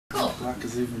black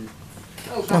is even...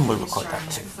 Oh, And we'll record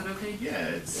that too. Is that okay? Yeah,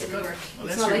 it's It'll got, work.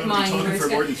 unless It's not you're like going to be mine, talking where for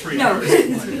it's more got- than 3 No. hours.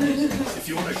 If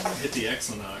you want to hit the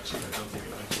X on that, actually, I don't think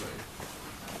it went away.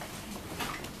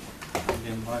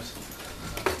 Again, right.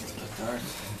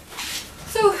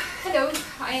 So, hello,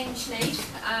 I am Sinead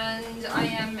and I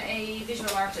am a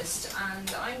visual artist,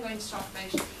 and I'm going to talk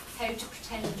about how to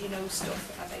pretend you know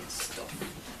stuff about stuff,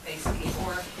 basically,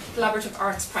 or collaborative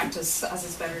arts practice as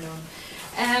it's better known.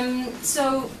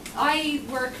 So I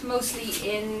work mostly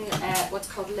in what's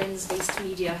called lens-based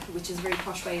media, which is a very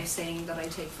posh way of saying that I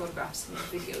take photographs and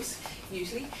videos,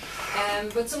 usually.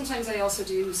 But sometimes I also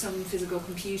do some physical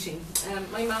computing.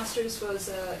 My master's was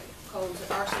called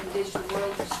Art in the Digital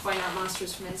World, which is Fine Art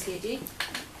Masters from NCAD.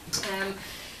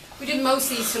 We did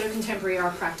mostly sort of contemporary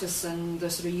art practice and the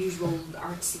sort of usual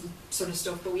artsy sort of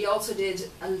stuff, but we also did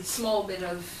a small bit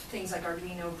of things like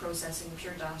Arduino processing,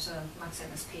 pure data, Max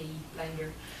MSP, Blender,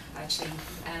 actually,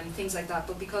 things like that.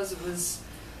 But because it was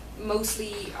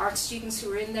mostly art students who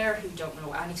were in there who don't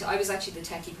know anything, I was actually the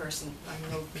techie person.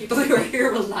 I know people who are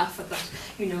here will laugh at that,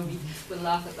 who know me will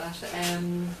laugh at that.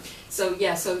 So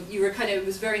yeah, so you were kind of, it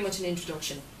was very much an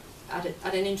introduction.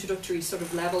 At an introductory sort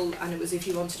of level, and it was if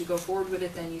you wanted to go forward with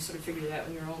it, then you sort of figured it out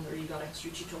on your own, or you got extra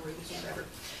tutorials or whatever.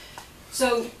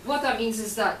 So what that means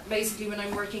is that basically when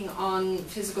I'm working on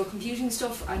physical computing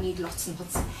stuff, I need lots and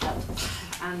lots of help,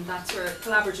 and that's where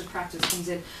collaborative practice comes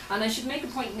in. And I should make a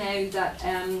point now that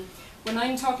when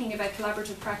I'm talking about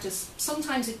collaborative practice,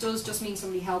 sometimes it does just mean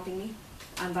somebody helping me,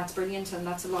 and that's brilliant, and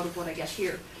that's a lot of what I get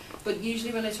here. But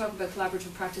usually when I talk about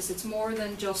collaborative practice, it's more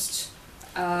than just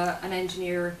an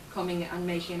engineer coming and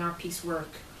making an art piece work,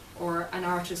 or an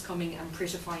artist coming and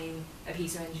prettifying a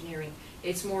piece of engineering.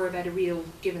 It's more about a real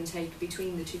give and take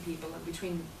between the two people and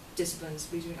between disciplines.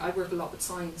 I work a lot with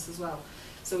science as well,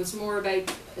 so it's more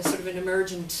about a sort of an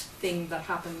emergent thing that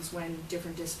happens when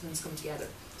different disciplines come together.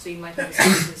 So you might have a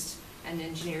scientist, an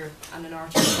engineer and an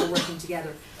artist all working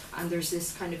together, and there's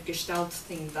this kind of gestalt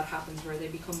thing that happens where they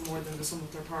become more than the sum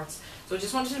of their parts. So I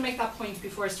just wanted to make that point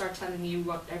before I start telling you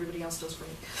what everybody else does for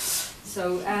me.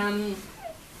 So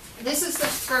this is the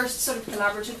first sort of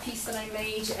collaborative piece that I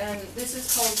made. This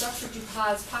is called Dr.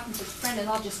 Dupas's patented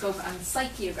phrenologiscope and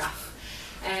psychiograph.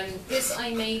 This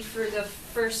I made for the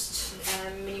first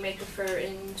Mini Maker Fair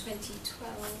in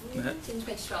 2012. Yeah. In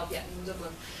 2012, yeah, in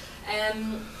Dublin.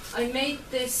 I made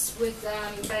this with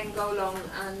Ben Golong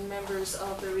and members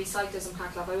of the Recyclers and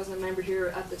Pack Lab. I wasn't a member here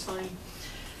at the time.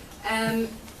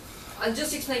 I'll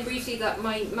just explain briefly that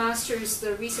my master's,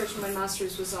 the research in my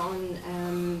master's was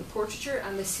on portraiture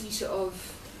and the seat of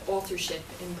authorship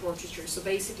in portraiture. So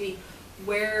basically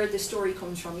where the story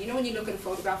comes from. You know, when you look at a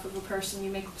photograph of a person,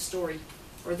 you make up a story,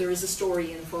 or there is a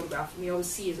story in a photograph, and we always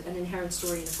see an inherent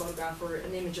story in a photograph or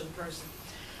an image of a person.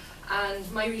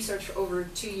 And my research for over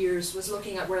 2 years was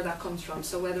looking at where that comes from.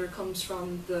 So whether it comes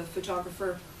from the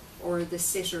photographer or the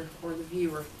sitter or the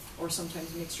viewer, or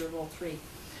sometimes a mixture of all three.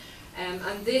 And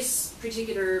this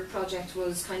particular project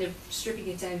was kind of stripping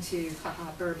it down to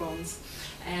bare bones,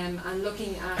 and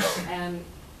looking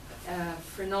at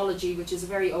phrenology, which is a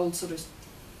very old sort of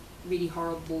really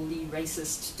horribly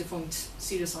racist, defunct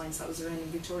pseudoscience that was around in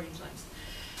Victorian times.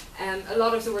 A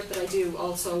lot of the work that I do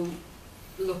also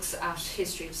looks at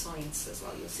history of science as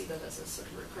well. You'll see that as a sort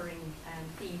of recurring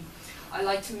theme. I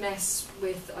like to mess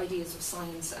with ideas of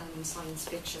science and science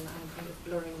fiction, and kind of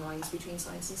blurring lines between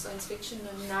science and science fiction,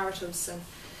 and narratives and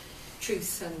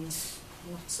truth and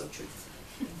not so truth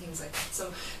and things like that.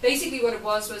 So basically what it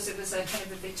was a kind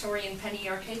of a Victorian penny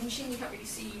arcade machine. You can't really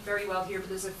see very well here, but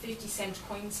there's a 50-cent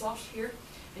coin slot here,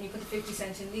 and you put the 50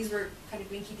 cent in. These were kind of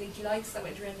blinky lights that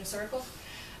went around in a circle,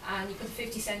 and you put the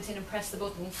 50 cent in and press the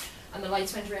button, and the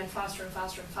lights went around faster and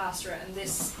faster and faster, and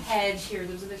this head here,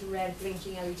 there was a little red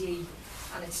blinking LED,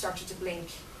 and it started to blink,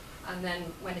 and then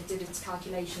when it did its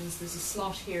calculations, there's a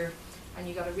slot here, and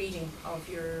you got a reading of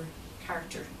your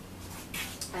character.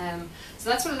 So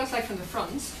that's what it looked like from the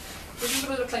front. This is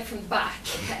what it looked like from the back.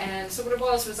 So what it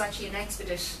was actually an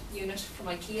Expedit unit from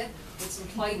IKEA with some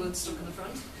plywood stuck in the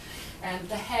front.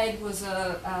 The head was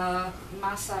a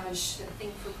massage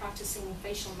thing for practicing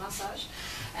facial massage.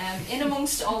 In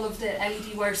amongst all of the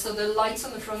LED wires, so the lights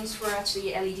on the front were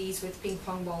actually LEDs with ping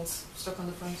pong balls stuck on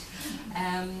the front.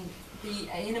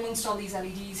 In amongst all these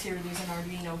LEDs here, there's an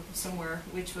Arduino somewhere,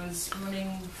 which was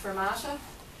running Fermata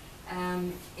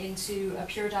into a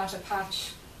pure data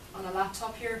patch on a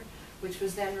laptop here, which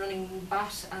was then running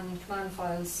BAT and command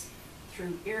files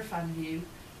through Irfan View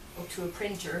up to a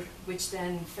printer, which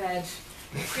then fed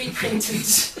pre-printed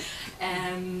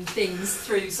things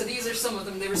through. So these are some of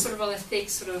them. They were sort of on a thick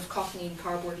sort of cottony,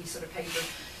 cardboardy sort of paper.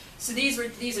 So these are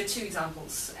two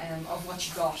examples of what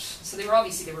you got. So they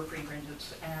were pre-printed.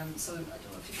 So I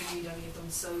don't know if you can read any of them.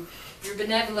 So your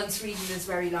benevolence region is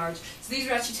very large. So these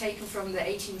are actually taken from the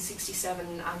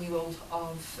 1867 annual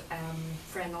of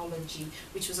phrenology,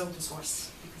 which was open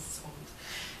source because it's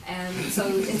old. So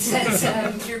it says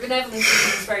your benevolence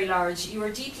region is very large. You are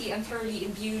deeply and thoroughly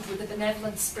imbued with a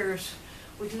benevolent spirit.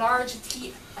 With large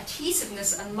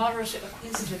adhesiveness and moderate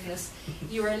acquisitiveness,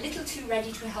 you are a little too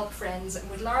ready to help friends, and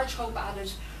with large hope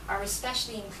added, are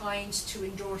especially inclined to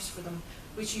endorse for them,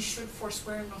 which you should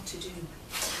forswear not to do.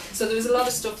 So there was a lot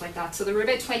of stuff like that. So there were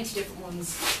about 20 different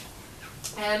ones.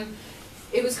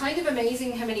 It was kind of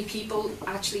amazing how many people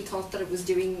actually thought that it was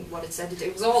doing what it said it did.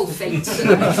 It was all faked.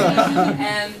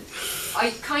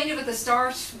 I kind of at the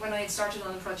start, when I had started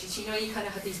on the project, you know, you kind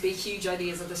of had these big, huge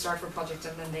ideas at the start of a project,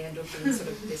 and then they end up doing sort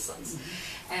of this size.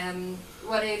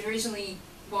 What I had originally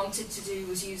wanted to do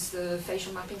was use the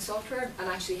facial mapping software and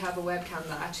actually have a webcam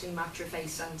that actually mapped your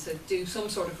face and to do some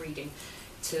sort of reading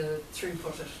to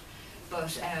throughput it.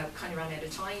 But kind of ran out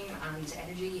of time and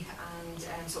energy,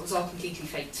 and so it was all completely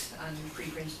faked and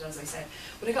pre-printed, as I said.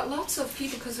 But I got lots of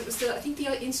people, because it was I think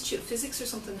the Institute of Physics or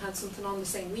something had something on the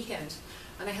same weekend,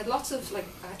 and I had lots of like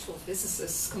actual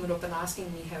physicists coming up and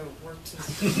asking me how it worked.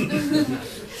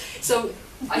 So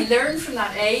I learned from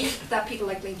that, A, that people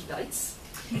like blinky lights,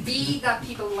 B, that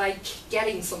people like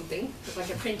getting something, like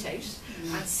a printout,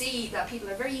 and C, that people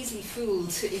are very easily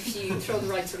fooled if you throw the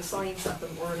right sort of science at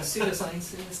them, or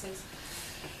pseudoscience in this case.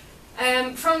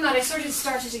 From that, I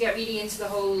started to get really into the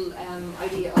whole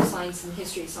idea of science and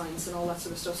history of science and all that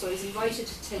sort of stuff. So I was invited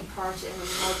to take part in a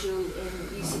module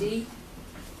in UCD,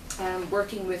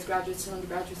 working with graduates and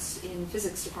undergraduates in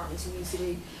physics departments in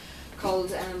UCD, called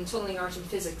Tunneling Art in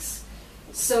Physics.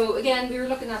 So again, we were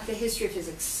looking at the history of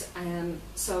physics.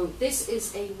 So this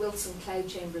is a Wilson cloud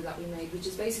chamber that we made, which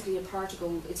is basically a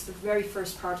particle. It's the very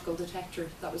first particle detector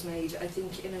that was made, I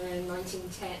think, in around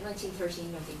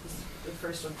 1913, I think was the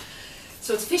first one.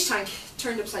 So it's a fish tank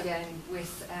turned upside down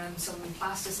with some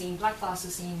plasticine, black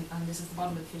plasticine, and this is the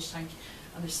bottom of the fish tank.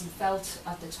 And there's some felt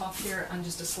at the top here and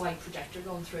just a slight projector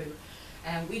going through.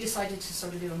 We decided to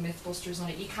sort of do a Mythbusters on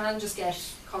it. You can just get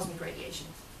cosmic radiation.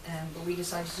 But we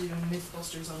decided to do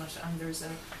Mythbusters on it, and there's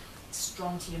a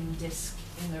strontium disc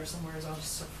in there somewhere as well,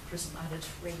 just sort of for some added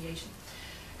radiation.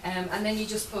 And then you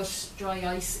just put dry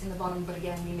ice in the bottom, but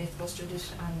again we Mythbustered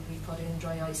it, and we put in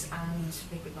dry ice and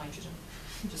liquid nitrogen,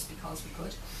 just because we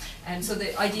could. And so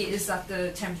the idea is that the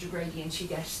temperature gradient, you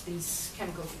get these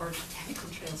chemical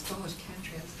trails, God,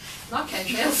 chemtrails, not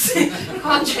chemtrails,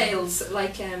 contrails,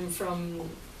 like from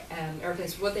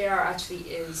airplanes. What they are actually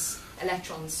is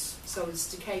electrons, so it's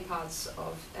decay paths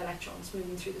of electrons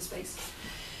moving through the space.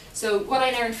 So what I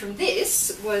learned from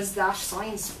this was that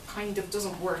science kind of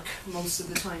doesn't work most of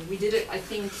the time. We did it, I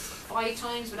think, 5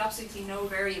 times with absolutely no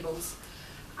variables,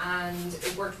 and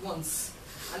it worked once.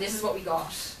 And this is what we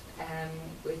got,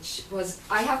 which was,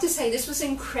 I have to say, this was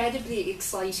incredibly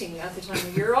exciting at the time.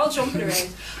 We were all jumping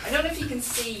around. I don't know if you can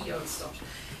see your stuff.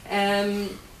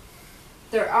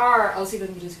 There are, I'll see if I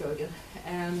can just go again.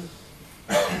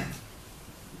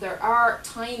 There are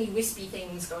tiny wispy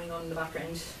things going on in the background.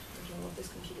 I don't know what this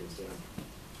computer is doing.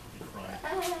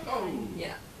 Oh,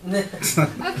 yeah.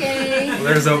 Okay. Well,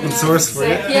 there's open source for you.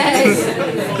 Yes.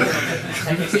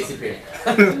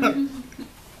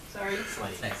 Sorry.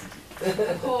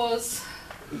 Pause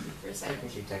for a second.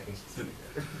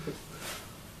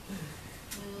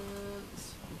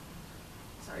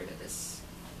 Sorry about this.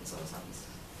 This always happens.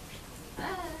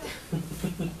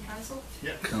 Cancel?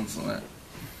 Yeah. Cancel that.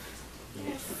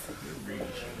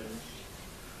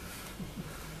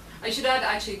 I should add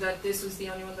actually that this was the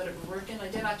only one that it would work in. I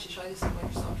did actually try this in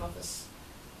Microsoft Office.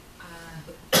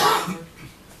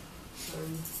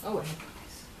 Oh wait.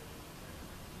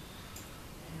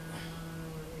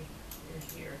 We're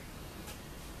here.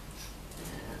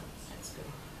 Let's go.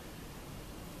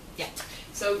 Yeah.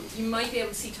 So you might be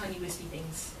able to see tiny wispy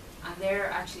things, and they're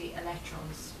actually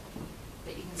electrons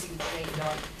that you can see with the naked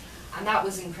eye. And that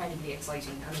was incredibly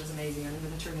exciting, and it was amazing. I'm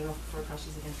going to turn it off before it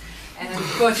crashes again.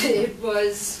 But it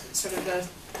was sort of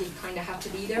a, you kind of have to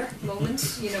be there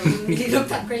moment, you know, it didn't really look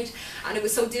that great. And it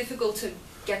was so difficult to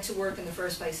get to work in the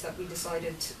first place that we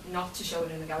decided not to show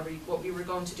it in the gallery. What we were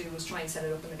going to do was try and set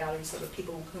it up in the gallery so that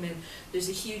people would come in. There's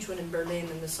a huge one in Berlin,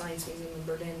 in the Science Museum in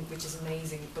Berlin, which is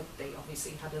amazing, but they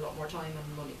obviously had a lot more time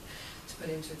and money to put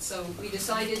into it. So we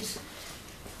decided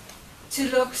to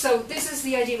look, so this is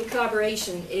the idea of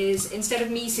collaboration, is instead of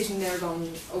me sitting there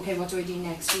going, okay, what do I do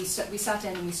next, we sat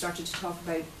down and we started to talk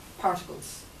about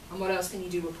particles. And what else can you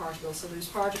do with particles? So there's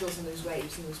particles and there's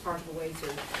waves, and there's particle wave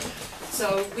theory.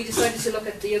 So we decided to look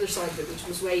at the other side of it, which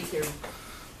was wave theory.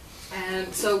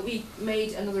 So we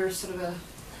made another sort of a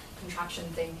contraption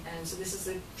thing. So this is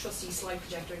a trusty slide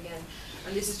projector again.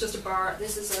 And this is just a bar,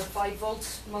 this is a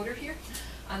 5-volt motor here.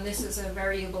 And this is a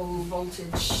variable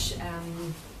voltage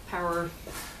power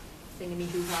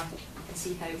thingy-hoo-ha. You can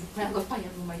see how well up I am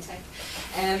with my tech.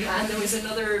 And there was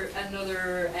another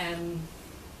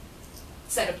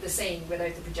setup the same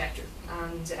without the projector.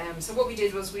 And so what we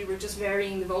did was we were just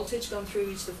varying the voltage going through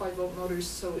each of the 5-volt motors.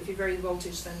 So if you vary the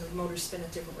voltage, then the motors spin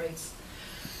at different rates.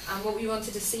 And what we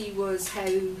wanted to see was how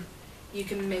you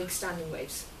can make standing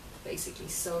waves, basically.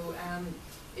 So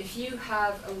if you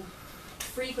have a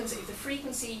frequency, if the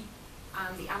frequency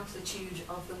and the amplitude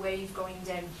of the wave going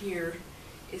down here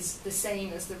is the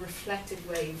same as the reflected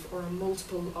wave, or a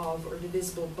multiple of, or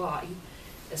divisible by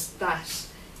that,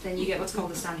 then you get what's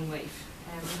called a standing wave.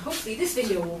 And hopefully this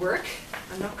video will work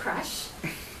and not crash.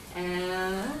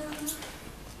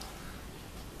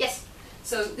 Yes,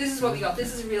 so this is what we got.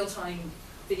 This is a real-time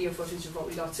video footage of what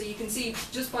we got. So you can see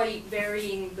just by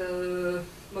varying the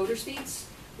motor speeds,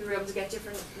 we were able to get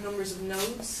different numbers of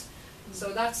nodes.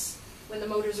 So that's when the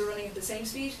motors are running at the same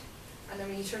speed, and then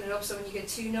when you turn it up, so when you get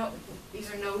two nodes, these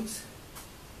are nodes,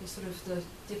 there's sort of the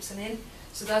dips and in.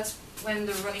 So that's when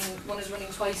they're running, one is running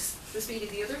twice the speed of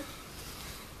the other.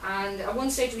 And at one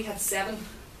stage we had 7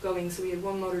 going, so we had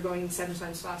one motor going 7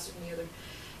 times faster than the other.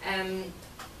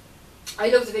 I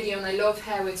love the video, and I love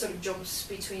how it sort of jumps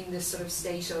between this sort of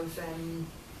state of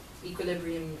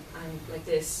equilibrium and like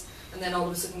this, and then all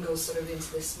of a sudden goes sort of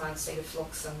into this mad state of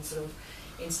flux and sort of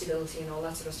instability and all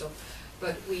that sort of stuff.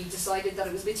 But we decided that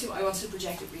it was a bit too, I wanted to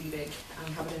project it really big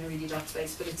and have it in a really dark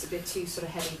space, but it's a bit too sort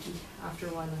of headachy after a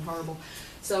while and horrible.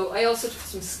 So I also took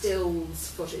some stills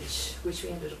footage, which we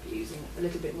ended up using a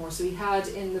little bit more. So we had,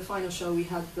 in the final show, we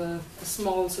had the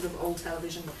small sort of old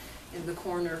television in the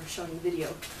corner showing the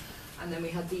video. And then we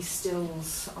had these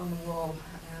stills on the wall.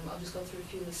 I'll just go through a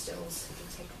few of the stills.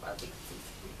 It'll take about a big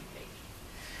page.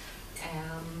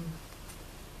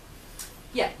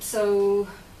 Yeah, so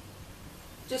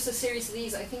just a series of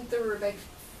these. I think there were about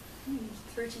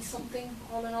 30-something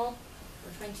all in all,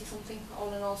 or 20-something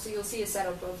all in all. So you'll see a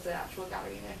setup of the actual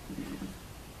gallery now.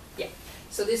 Yeah,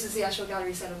 so this is the actual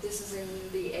gallery setup. This is in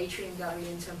the Atrium Gallery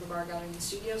in Temple Bar Gallery in the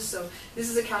studios. So this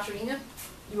is a Caterina.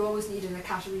 You always need a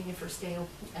Caterina for scale.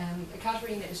 A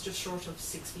Caterina is just short of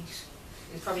 6 feet.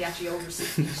 It's probably actually over 6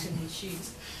 feet in these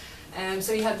shoes.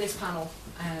 So you have this panel.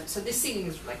 So this ceiling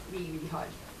is like really, really high.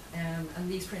 And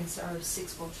these prints are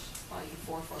 6 foot by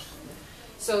 4 foot.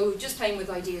 So just playing with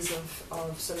ideas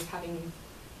of sort of having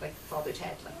like Father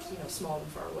Ted, like, you know, small and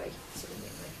far away sort of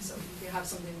thing. Like, so you have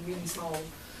something really small,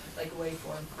 like a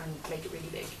waveform, and make it really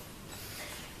big.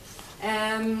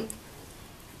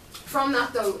 From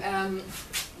that though,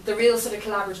 the real sort of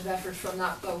collaborative effort from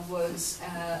that though was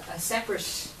a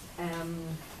separate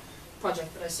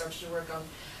project that I started to work on.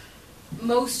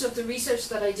 Most of the research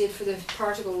that I did for the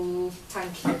particle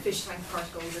tank, the fish tank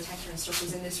particle detector and stuff,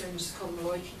 was in this room, which is called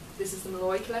Malloy. This is the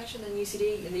Malloy collection in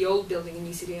UCD, in the old building in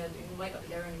UCD. It might not be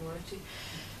there anymore actually.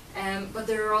 But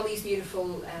there are all these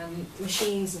beautiful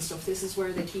machines and stuff. This is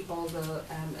where they keep all the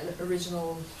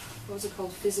original, what was it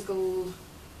called,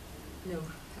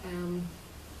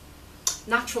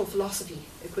 natural philosophy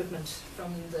equipment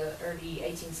from the early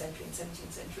 18th century and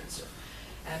 17th century and stuff.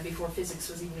 Before physics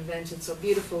was even invented. So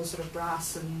beautiful sort of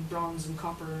brass and bronze and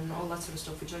copper and all that sort of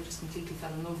stuff, which I just completely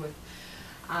fell in love with.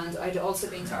 And I'd also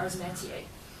been to Ars Métier,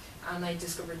 and I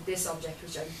discovered this object,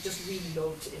 which I just really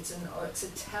loved. It's a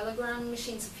telegram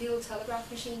machine, it's a field telegraph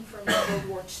machine from World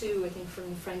War II, I think from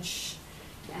the French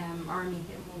army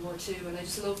in World War II, and I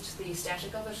just loved the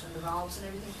aesthetic of it and the valves and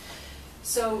everything.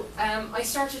 So I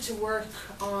started to work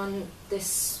on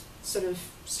this sort of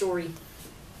story.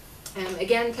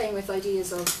 Again, playing with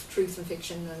ideas of truth and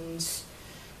fiction and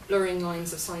blurring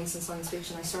lines of science and science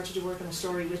fiction, I started to work on a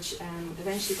story which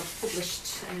eventually got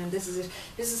published. This is it.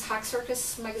 This is Hack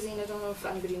Circus magazine. I don't know if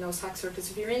anybody knows Hack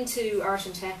Circus. If you're into art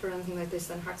and tech or anything like this,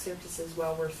 then Hack Circus is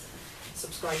well worth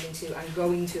subscribing to and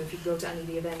going to if you go to any of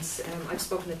the events. I've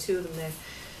spoken to 2 of them now.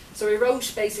 So I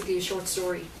wrote basically a short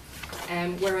story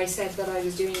where I said that I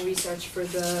was doing research for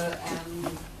the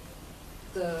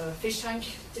fish tank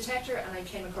detector, and I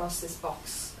came across this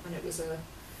box, and it was a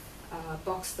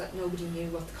box that nobody knew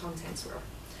what the contents were.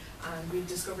 And we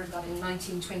discovered that in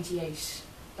 1928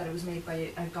 that it was made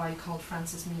by a guy called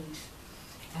Francis Mead,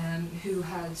 who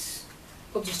had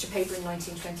published a paper in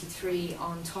 1923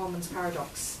 on Tolman's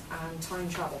paradox and time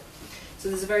travel. So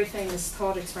there's a very famous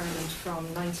thought experiment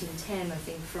from 1910, I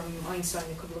think, from Einstein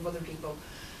and a couple of other people,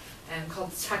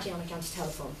 called the tachyonic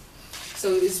anti-telephone.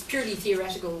 So it was a purely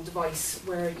theoretical device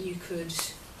where you could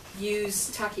use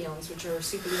tachyons, which are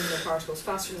superluminal particles,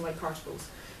 faster than light particles,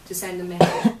 to send a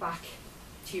message back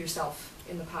to yourself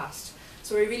in the past.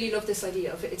 So I really love this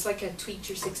idea of it. It's like a tweet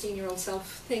your 16-year-old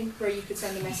self thing, where you could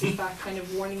send a message back kind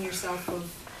of warning yourself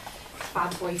of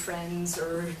bad boyfriends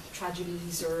or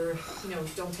tragedies or, you know,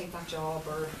 don't take that job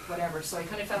or whatever. So I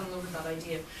kind of fell in love with that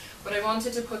idea. But I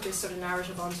wanted to put this sort of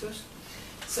narrative onto it.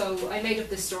 So I made up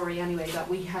this story anyway, that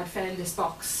we had found this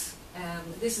box.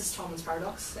 This is Thomas'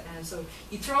 paradox. So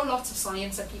you throw lots of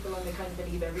science at people and they kind of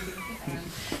believe everything.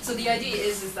 So the idea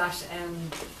is that,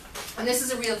 and this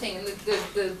is a real thing, and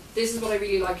this is what I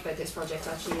really like about this project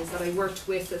actually, is that I worked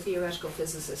with a theoretical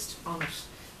physicist on it,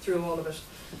 through all of it.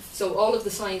 So all of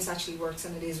the science actually works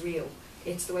and it is real.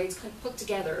 It's the way it's kind of put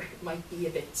together, it might be a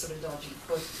bit sort of dodgy,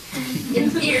 but in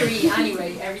theory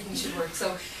anyway, everything should work.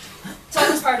 So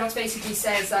Thomas' paradox basically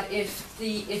says that if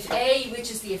A,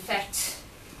 which is the effect,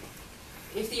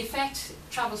 if the effect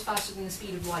travels faster than the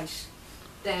speed of light,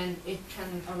 then it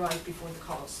can arrive before the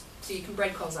cause. So you can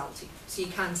break causality. So you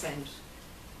can send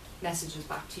messages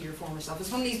back to your former self.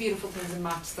 It's one of these beautiful things in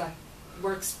maths that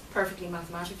works perfectly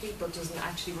mathematically but doesn't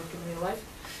actually work in real life.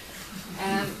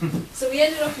 So we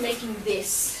ended up making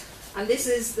this, and this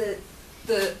is the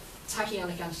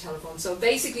tachyonic anti-telephone. So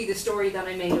basically the story that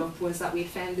I made up was that we'd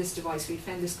found this device, we'd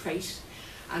found this crate,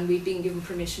 and we'd been given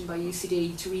permission by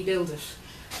UCD to rebuild it,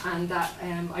 and that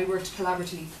I worked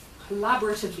collaboratively.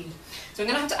 So I'm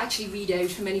going to have to actually read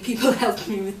out how many people helped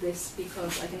me with this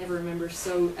because I can never remember.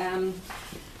 So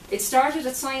it started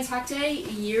at Science Hack Day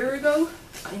a year ago,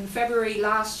 in February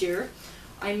last year.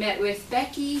 I met with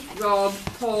Becky, Rob,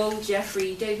 Paul,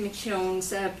 Jeffrey, Dave McKeown,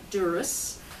 Seb,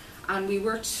 Duras, and we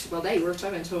worked, well they worked, I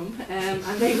went home, and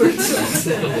they worked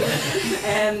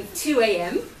at 2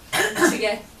 AM to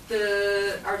get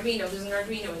the Arduino. There's an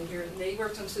Arduino in here, and they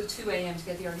worked until 2 AM to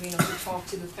get the Arduino to talk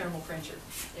to the thermal printer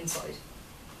inside.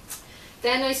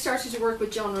 Then I started to work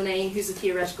with John Ronayne, who's a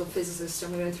theoretical physicist,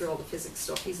 and we went through all the physics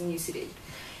stuff. He's in UCD.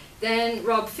 Then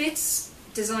Rob Fitz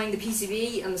designed the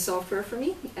PCB and the software for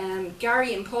me.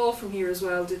 Gary and Paul from here as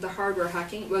well did the hardware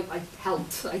hacking. Well, I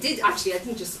helped. I did actually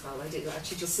just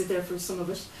sit there for some of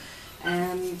it.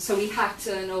 So we hacked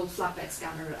an old flatbed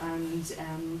scanner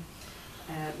and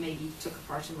maybe took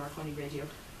apart a Marconi radio.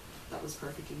 That was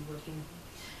perfectly working.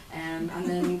 And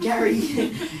then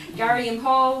Gary and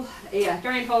Paul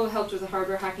helped with the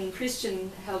hardware hacking.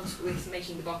 Christian helped with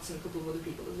making the box and a couple of other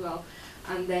people as well.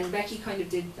 And then Becky kind of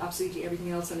did absolutely everything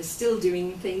else and is still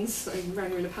doing things. I ran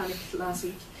her in a panic last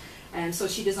week. And so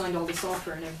she designed all the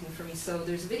software and everything for me. So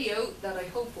there's a video that I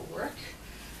hope will work.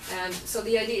 So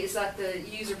the idea is that the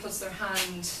user puts their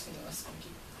hand, you know, it's going to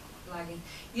keep lagging.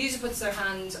 The user puts their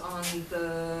hand on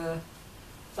the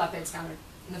flatbed scanner.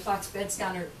 And the flatbed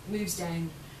scanner moves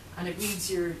down and it reads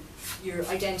your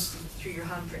identity through your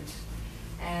handprint.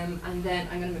 And then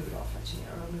I'm going to move it off actually,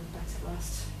 or I'll move it back to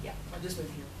last. Yeah, I'll just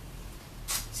move here.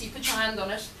 So you put your hand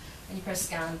on it and you press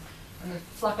scan, and the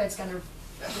flatbed scanner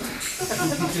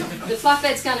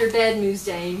bed moves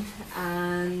down,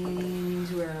 and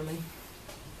where am I?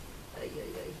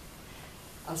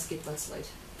 I'll skip that slide.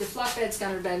 The flatbed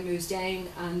scanner bed moves down,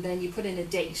 and then you put in a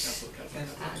date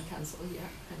and cancel. Yeah,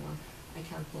 hang on, I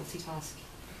can't multitask.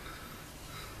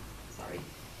 Sorry.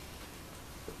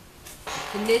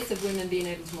 The myth of women being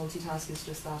able to multitask is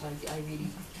just that I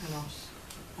really cannot.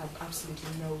 Have absolutely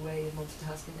no way of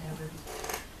multitasking ever,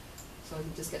 so I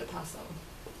can just get it past that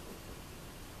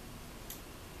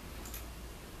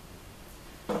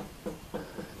one.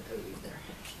 There.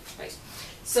 Right.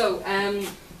 So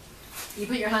you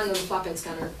put your hand on the flatbed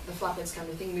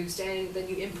scanner thing moves down, then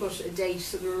you input a date.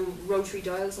 So there are rotary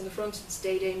dials on the front. It's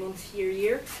day, month,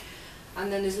 year, and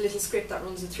then there's a little script that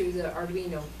runs it through the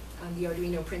Arduino. And the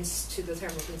Arduino prints to the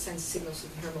thermal print, sends signals to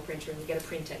the thermal printer, and you get a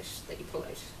printout that you pull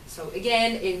out. So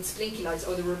again, it's blinky lights.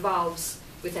 Oh, there were valves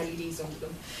with LEDs under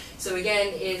them. So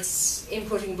again, it's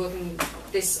inputting button,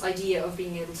 this idea of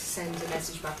being able to send a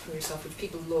message back from yourself, which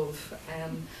people love,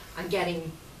 and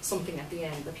getting something at the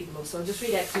end that people love. So I'll just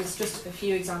read out just a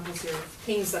few examples here of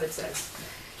things that it says.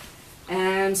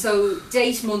 So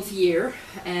date, month, year.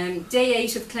 Day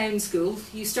 8 of clown school.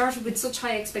 You started with such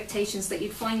high expectations that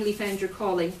you'd finally found your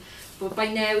calling, but by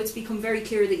now it's become very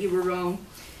clear that you were wrong.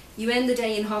 You end the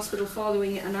day in hospital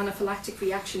following an anaphylactic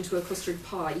reaction to a custard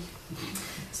pie.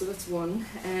 So that's one.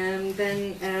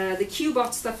 Then the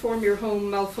Q-bots that form your home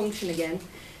malfunction again.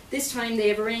 This time they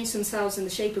have arranged themselves in the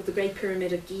shape of the Great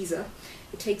Pyramid of Giza.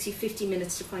 It takes you 50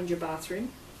 minutes to find your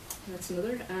bathroom. That's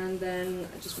another. And then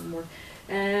just one more.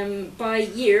 By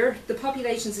year, the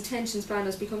population's attention span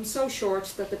has become so short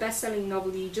that the best-selling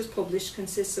novel you just published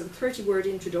consists of a 30-word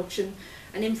introduction,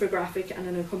 an infographic and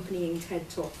an accompanying TED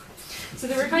talk. So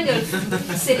they were kind of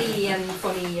silly and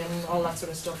funny and all that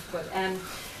sort of stuff, but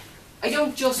I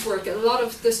don't just work. A lot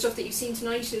of the stuff that you've seen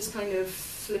tonight is kind of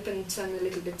flippant and a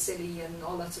little bit silly and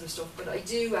all that sort of stuff, but I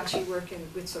do actually work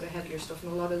with sort of heavier stuff,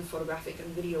 and a lot of the photographic and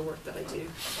video work that I do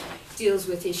deals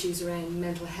with issues around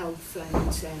mental health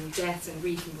and death and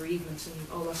grief and bereavement and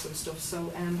all that sort of stuff.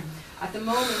 So at the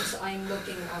moment I'm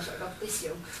looking at, I got this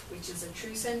yoke, which is a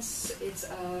TrueSense. It's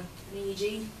an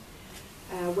EEG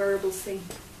wearables thing.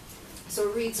 So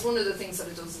it reads, one of the things that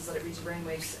it does is that it reads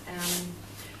brainwaves.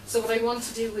 So what I want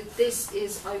to do with this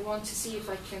is I want to see if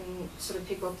I can sort of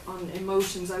pick up on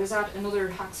emotions. I was at another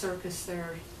hack circus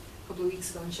there a couple of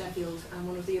weeks ago in Sheffield, and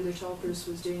one of the other talkers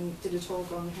did a talk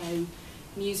on how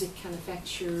music can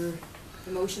affect your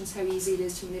emotions, how easy it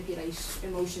is to manipulate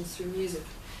emotions through music.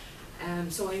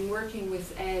 So I'm working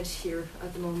with Ed here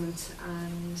at the moment,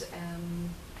 and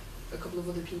a couple of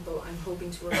other people. I'm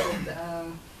hoping to work with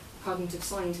cognitive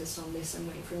scientist on this. I'm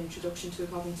waiting for an introduction to a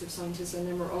cognitive scientist, and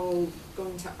then we're all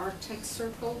going to Arctic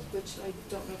Circle, which I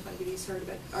don't know if anybody's heard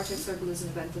about. Arctic Circle is an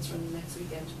event that's running next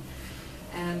weekend.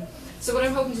 So what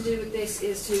I'm hoping to do with this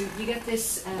is you get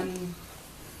this,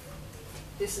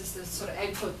 this is the sort of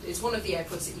output, it's one of the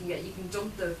outputs that you can get. You can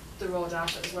dump the raw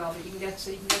data as well, but you can get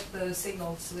the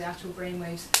signals, so the actual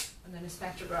brainwaves, and then a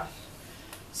spectrograph.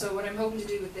 So what I'm hoping to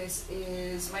do with this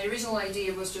is, my original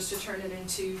idea was just to turn it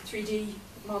into 3D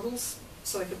models,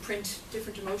 so I could print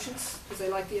different emotions, because I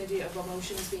like the idea of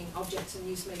emotions being objects and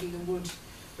use maybe the wood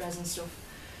resin stuff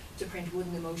to print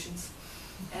wooden emotions.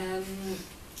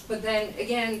 But then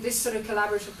again, this sort of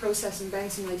collaborative process and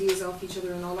bouncing ideas off each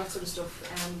other and all that sort of stuff.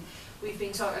 I've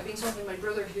been talking to my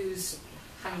brother, who's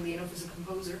handy enough as a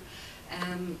composer,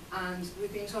 and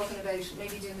we've been talking about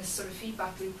maybe doing this sort of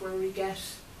feedback loop where we get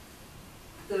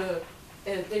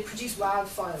they produce WAV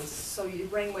files, so your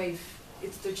brainwave,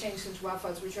 they're changed into WAV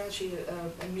files, which are actually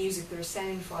a music, they're a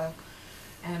sound file.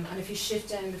 And if you shift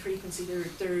down the frequency,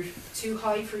 they're too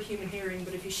high for human hearing,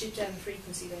 but if you shift down the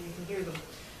frequency, then you can hear them.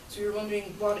 So we were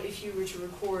wondering, what if you were to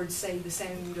record, say, the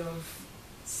sound of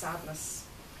sadness,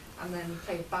 and then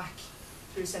play it back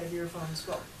through a set of earphones?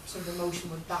 What sort of emotion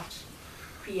would that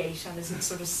create, and is it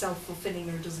sort of self-fulfilling,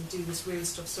 or does it do this weird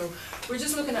stuff? So we're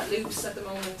just looking at loops at the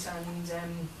moment,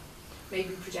 and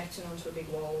maybe projecting onto a big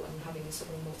wall and having a sort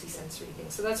of multi-sensory thing.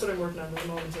 So that's what I'm working on at the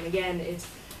moment, and again, it's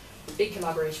a big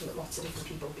collaboration with lots of different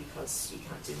people, because you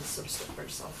can't do this sort of stuff by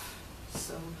yourself.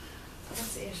 So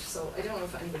that's it. So I don't know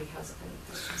if anybody has any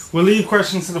questions. We'll leave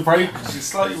questions to the break, because you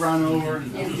slightly ran over.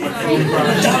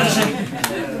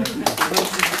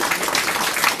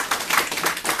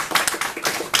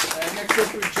 Next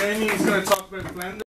up is Jamie. He's going to talk about Blender.